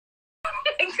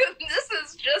this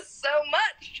is just so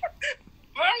much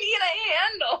for me to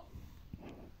handle.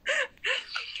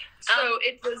 So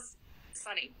it was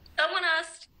funny. Someone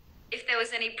asked if there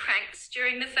was any pranks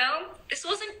during the film. This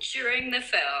wasn't during the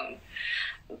film,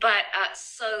 but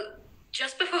so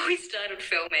just before we started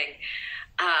filming,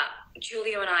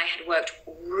 Julia and I had worked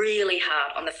really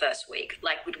hard on the first week.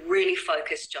 Like, we'd really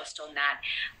focused just on that.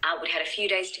 We'd had a few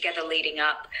days together leading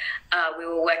up. We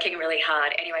were working really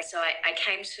hard. Anyway, so I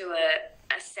came to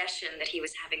a session that he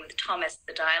was having with Thomas,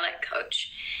 the dialect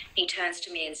coach. He turns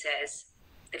to me and says,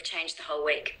 "They've changed the whole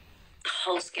week. The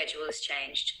whole schedule has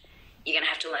changed. You're going to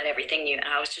have to learn everything new." And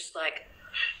I was just like,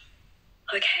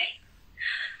 okay,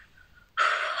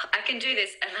 I can do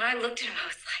this. And then I looked at him, I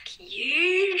was like,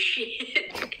 you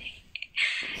shit.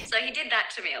 So he did that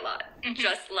to me a lot,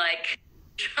 just like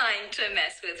trying to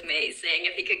mess with me, seeing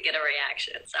if he could get a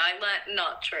reaction. So I learned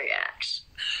not to react.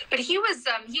 But he was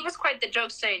quite the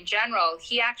jokester in general.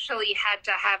 He actually had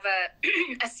to have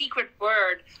a secret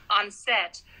word on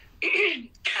set,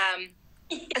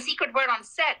 a secret word on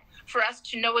set for us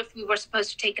to know if we were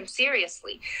supposed to take him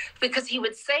seriously, because he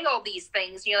would say all these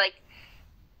things. And you're like,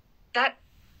 that's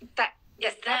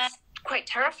quite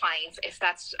terrifying if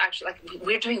that's actually like,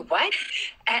 we're doing what?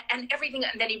 And everything.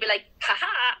 And then he'd be like,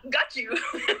 haha, got you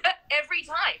every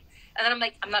time. And then I'm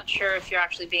like, I'm not sure if you're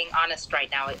actually being honest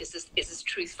right now. Is this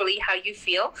truthfully how you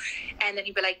feel? And then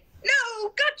he'd be like, no,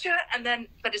 gotcha. And then,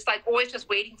 but it's like always just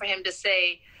waiting for him to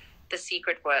say the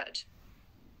secret word.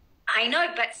 I know,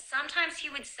 but sometimes he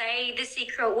would say the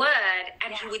secret word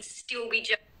and he would still be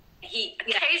joking.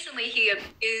 Occasionally he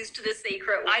abused the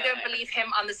secret word. I don't believe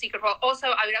him on the secret word. Also,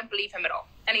 I don't believe him at all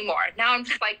anymore. Now I'm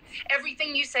just like,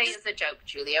 everything you say is a joke,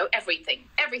 Julio. Everything.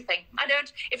 I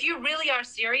don't. If you really are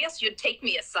serious, you'd take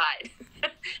me aside.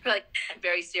 You're like, I'm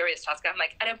very serious, Tosca. I'm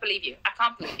like, I don't believe you. I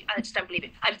can't believe you. I just don't believe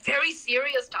you. I'm very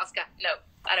serious, Tosca. No,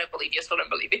 I don't believe you. Still don't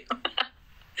believe you.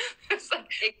 It's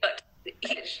like,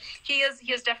 he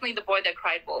is definitely the boy that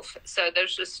cried wolf. So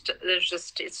there's just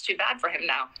it's too bad for him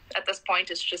now. At this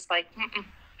point, it's just like,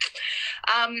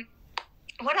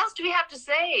 what else do we have to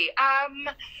say?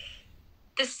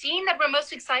 The scene that we're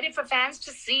most excited for fans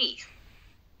to see.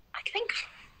 I think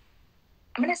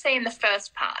I'm going to say in the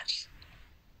first part.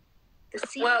 The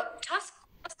scene. Well,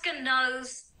 Tosca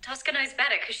knows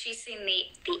better because she's seen the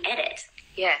edit.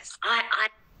 Yes. I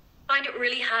find it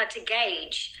really hard to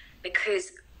gauge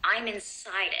because I'm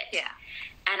inside it. Yeah.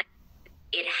 And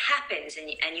it happens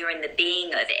and you're in the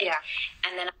being of it. Yeah.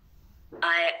 And then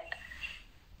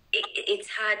it's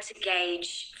hard to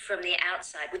gauge from the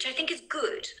outside, which I think is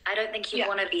good. I don't think you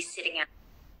want to be sitting out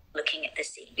looking at the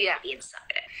scene. You want to be inside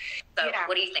it. So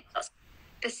what do you think, Tosca?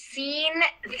 The scene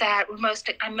that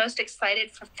I'm most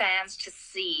excited for fans to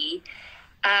see,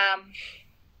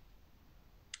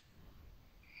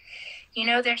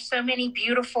 there's so many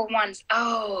beautiful ones.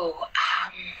 How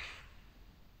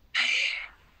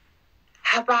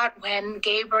about when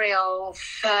Gabriel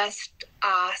first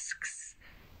asks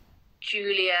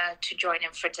Julia to join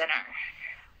him for dinner,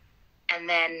 and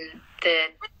then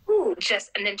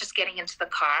just getting into the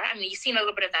car. I mean, you've seen a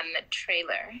little bit of that in the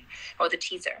trailer or the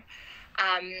teaser.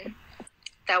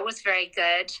 That was very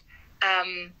good.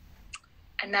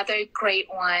 Another great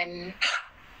one.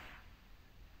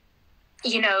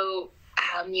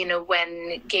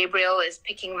 When Gabriel is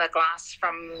picking the glass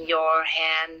from your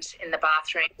hand in the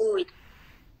bathroom.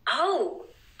 Oh,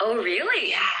 really?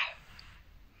 Yeah.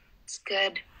 It's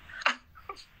good.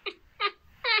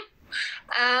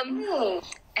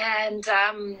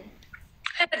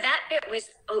 But that bit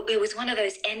was one of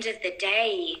those end of the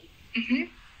day,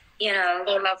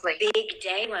 lovely. Big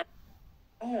day one.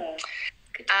 Oh,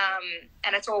 good.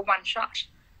 And it's all one shot.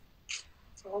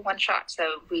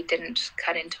 So we didn't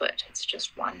cut into it. It's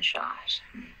just one shot.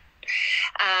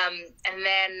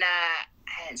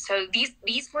 So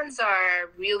these ones are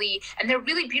really, and they're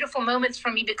really beautiful moments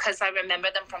for me because I remember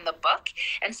them from the book.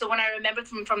 And so when I remember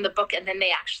them from the book and then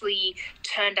they actually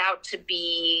turned out to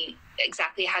be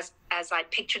exactly as I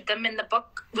pictured them in the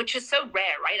book, which is so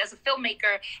rare, right? As a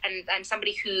filmmaker and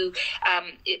somebody who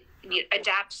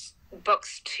adapts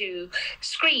books to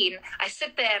screen, I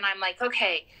sit there and I'm like,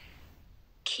 okay,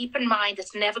 keep in mind,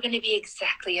 it's never going to be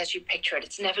exactly as you picture it.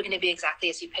 It's never going to be exactly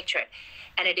as you picture it.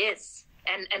 And it is.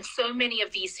 And so many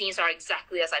of these scenes are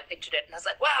exactly as I pictured it. And I was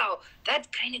like, wow, that's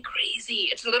kind of crazy.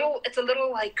 It's a little like, it's a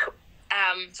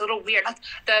little weird.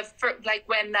 Like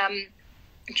when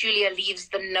Julia leaves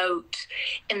the note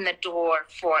in the door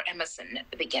for Emerson at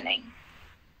the beginning.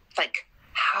 Like,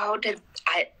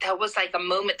 that was like a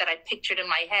moment that I pictured in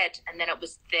my head, and then it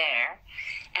was there,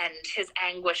 and his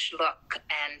anguish look,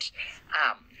 and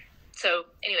So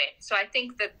anyway, so I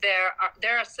think that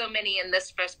there are so many in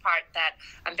this first part that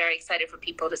I'm very excited for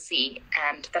people to see,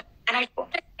 and I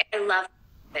love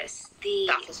this. The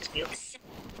office is beautiful.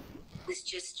 Was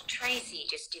just Tracy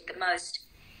just did the most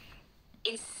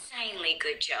insanely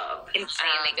good job.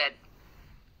 Insanely good.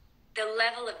 The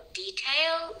level of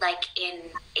detail, like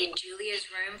in Julia's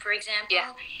room, for example,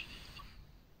 Yeah.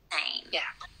 insane.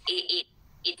 Yeah.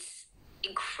 It's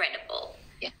incredible.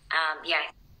 Yeah.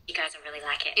 Yeah, you guys will really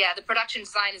like it. Yeah, the production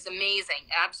design is amazing,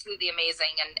 absolutely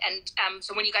amazing. And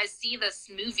so when you guys see this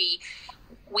movie,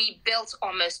 we built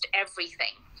almost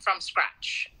everything from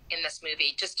scratch in this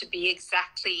movie, just to be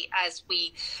exactly as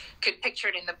we could picture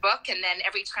it in the book. And then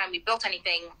every time we built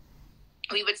anything,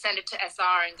 we would send it to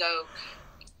SR and go,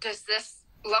 does this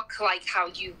look like how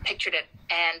you pictured it?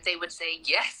 And they would say,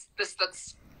 yes, this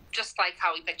looks just like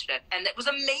how we pictured it. And it was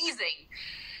amazing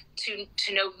to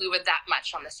know we were that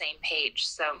much on the same page.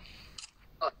 So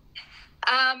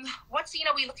what scene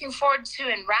are we looking forward to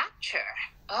in Rapture?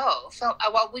 Well,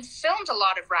 we've filmed a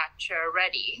lot of Rapture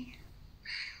already.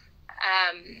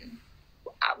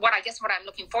 What I'm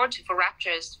looking forward to for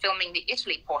Rapture is filming the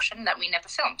Italy portion that we never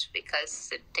filmed, because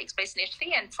it takes place in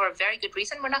Italy, and for a very good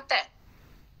reason, we're not there.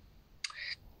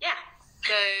 Yeah.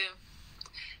 So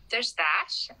there's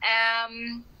that.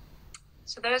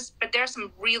 But there's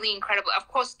some really incredible, of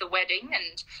course, the wedding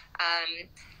and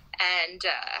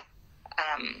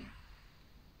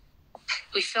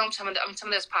we filmed some of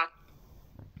those parts.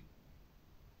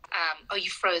 You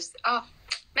froze. Oh,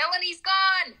 Melanie's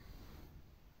gone.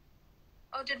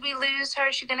 Oh, did we lose her?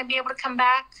 Is she going to be able to come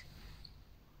back?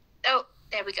 Oh,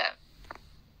 there we go.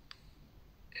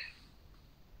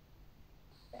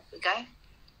 There we go.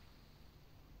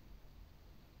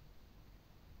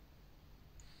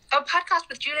 Oh, podcast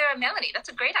with Julia and Melanie. That's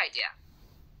a great idea.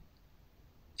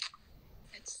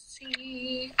 Let's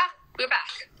see. We're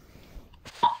back.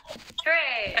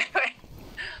 Hooray!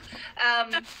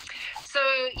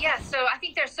 So I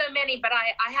think there's so many, but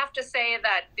I have to say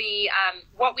that the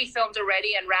what we filmed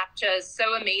already in Rapture is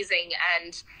so amazing,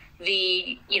 and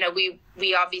we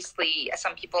obviously, as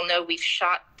some people know, we've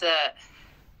shot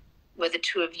where the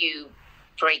two of you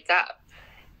break up,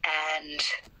 and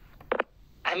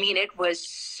I mean, it was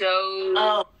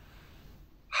so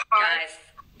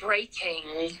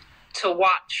heartbreaking to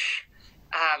watch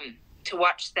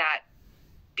that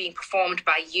being performed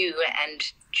by you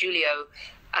and Julio.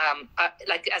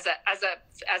 Like as a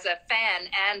fan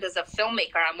and as a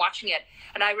filmmaker, I'm watching it,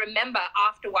 and I remember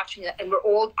after watching it, and we're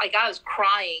all like, I was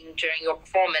crying during your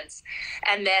performance,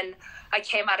 and then I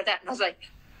came out of that and I was like,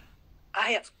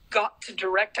 I have got to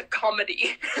direct a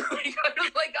comedy. I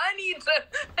was like, I need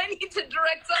to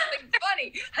direct something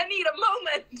funny. I need a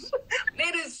moment.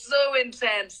 It is so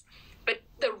intense, but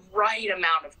the right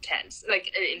amount of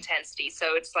intensity.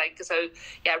 So it's like,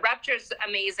 yeah, Rapture's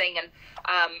amazing, and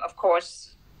of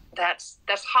course that's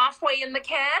halfway in the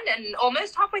can, and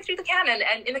almost halfway through the can,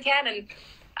 and in the can, and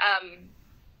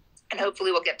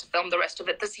hopefully we'll get to film the rest of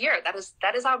it this year. That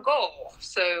is our goal.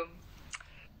 So.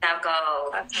 That's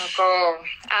our goal.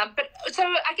 But so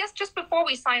I guess just before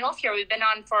we sign off here, we've been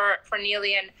on for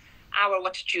nearly an hour.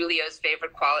 What's Julia's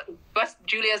favorite quality? What's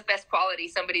Julia's best quality?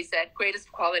 Somebody said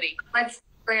greatest quality. What's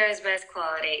Julia's best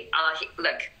quality?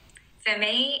 Look, for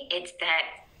me, it's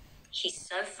that he's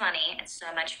so funny and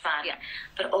so much fun,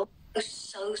 but also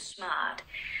so smart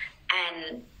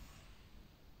and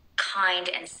kind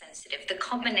and sensitive. The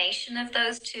combination of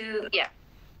those two. Yeah.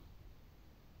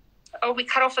 Oh, we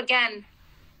cut off again.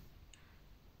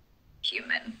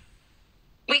 Human.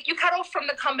 Wait, you cut off from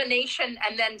the combination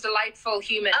and then delightful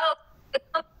human. Oh, the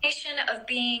combination of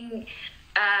being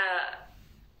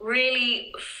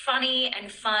really funny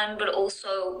and fun, but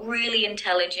also really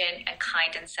intelligent and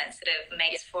kind and sensitive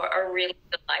makes for a really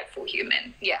delightful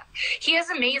human. Yeah, he is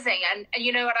amazing, and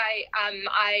you know what?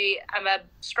 I am a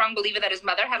strong believer that his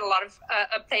mother had a lot of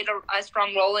played a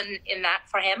strong role in that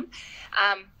for him.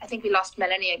 I think we lost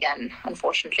Melanie again,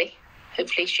 unfortunately.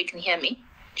 Hopefully, she can hear me.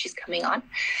 She's coming on.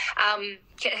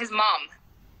 His mom.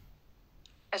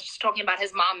 I was just talking about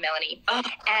his mom, Melanie,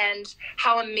 and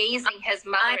how amazing his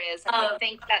mother is. And I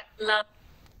think that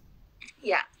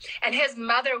yeah, and his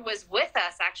mother was with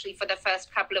us actually for the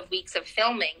first couple of weeks of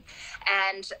filming,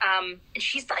 and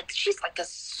she's like a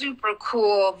super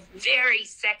cool, very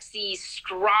sexy,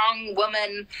 strong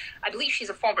woman. I believe she's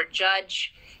a former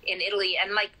judge in Italy,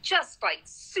 and just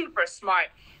super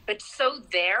smart, but so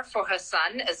there for her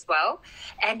son as well.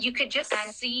 And you could just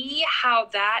see how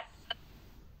that.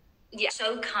 Yeah.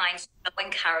 So kind, so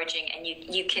encouraging, and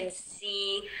you can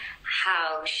see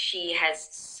how she has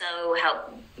so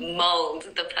helped mold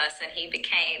the person he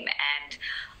became. And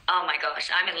Oh my gosh,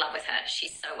 I'm in love with her.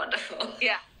 She's so wonderful.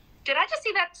 Yeah. Did I just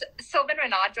see that Sylvain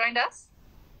Renard joined us?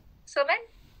 Sylvain?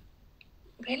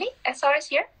 Really? SR is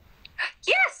here?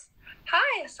 Yes!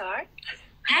 Hi, SR.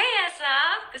 Hey,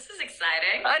 Essa. This is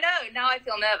exciting. Oh, no. Now I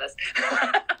feel nervous.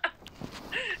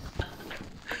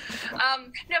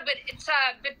 No, but it's,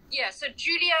 but yeah, so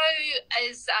Julio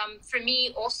is, for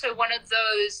me, also one of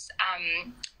those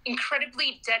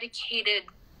incredibly dedicated,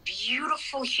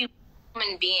 beautiful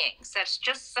human beings. That's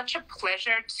just such a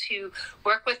pleasure to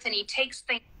work with, and he takes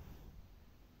things,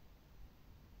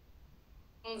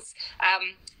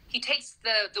 he takes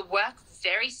the work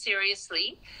very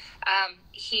seriously.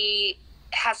 He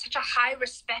has such a high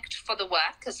respect for the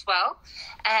work as well,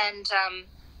 and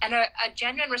a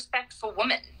genuine respect for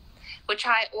women, which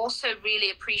I also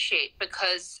really appreciate,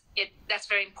 because that's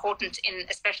very important,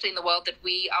 especially in the world that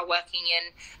we are working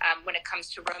in. When it comes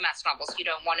to romance novels, you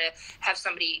don't want to have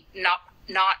somebody not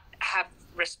have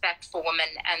respect for women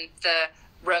and the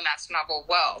romance novel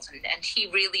world, and he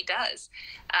really does.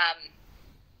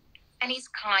 And he's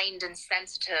kind and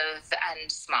sensitive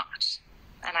and smart,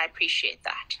 and I appreciate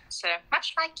that. So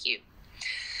much like you.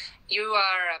 You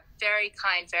are a very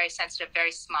kind, very sensitive,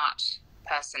 very smart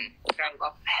person, very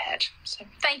well prepared. So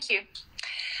thank you.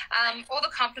 All the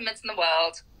compliments in the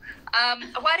world.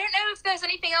 Well, I don't know if there's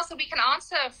anything else that we can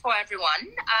answer for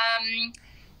everyone,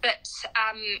 but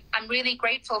I'm really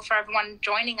grateful for everyone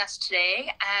joining us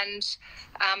today, and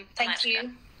thank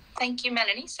you. Thank you,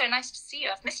 Melanie. So nice to see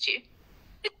you. I've missed you.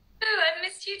 I've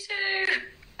missed you too.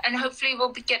 And hopefully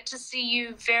we'll get to see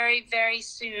you very, very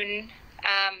soon,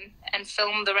 and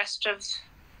film the rest of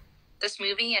this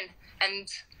movie. And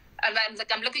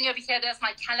I'm looking over here. There's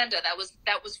my calendar. That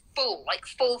was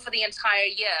full for the entire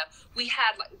year. We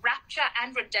had Rapture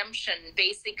and Redemption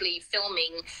basically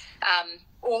filming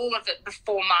all of it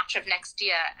before March of next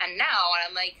year. And now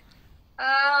I'm like,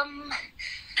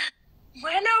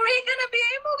 when are we gonna be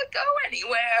able to go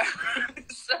anywhere?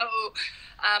 So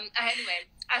anyway,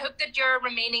 I hope that you're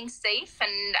remaining safe,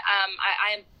 and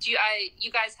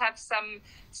you guys have some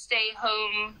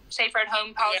safer at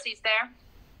home policies there?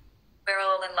 We're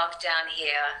all in lockdown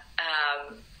here,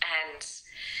 and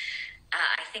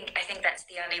I think that's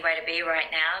the only way to be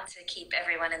right now, to keep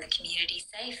everyone in the community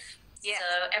safe. Yeah.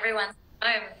 So everyone's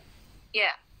home.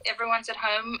 Yeah. Everyone's at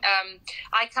home.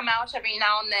 I come out every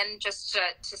now and then just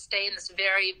to stay in this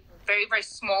very, very, very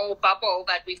small bubble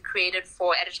that we've created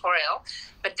for editorial.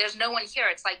 But there's no one here.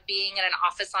 It's like being in an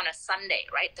office on a Sunday,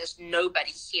 right? There's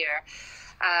nobody here.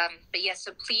 But yes,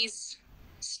 so please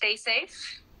stay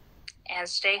safe and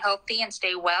stay healthy and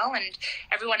stay well. And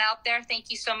everyone out there,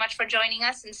 thank you so much for joining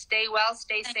us, and stay well,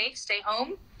 stay safe, stay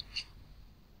home.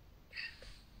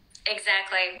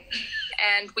 Exactly.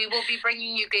 And we will be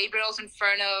bringing you Gabriel's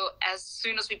Inferno as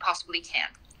soon as we possibly can.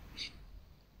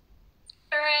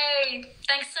 Hooray!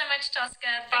 Thanks so much,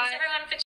 Tosca. Thanks everyone for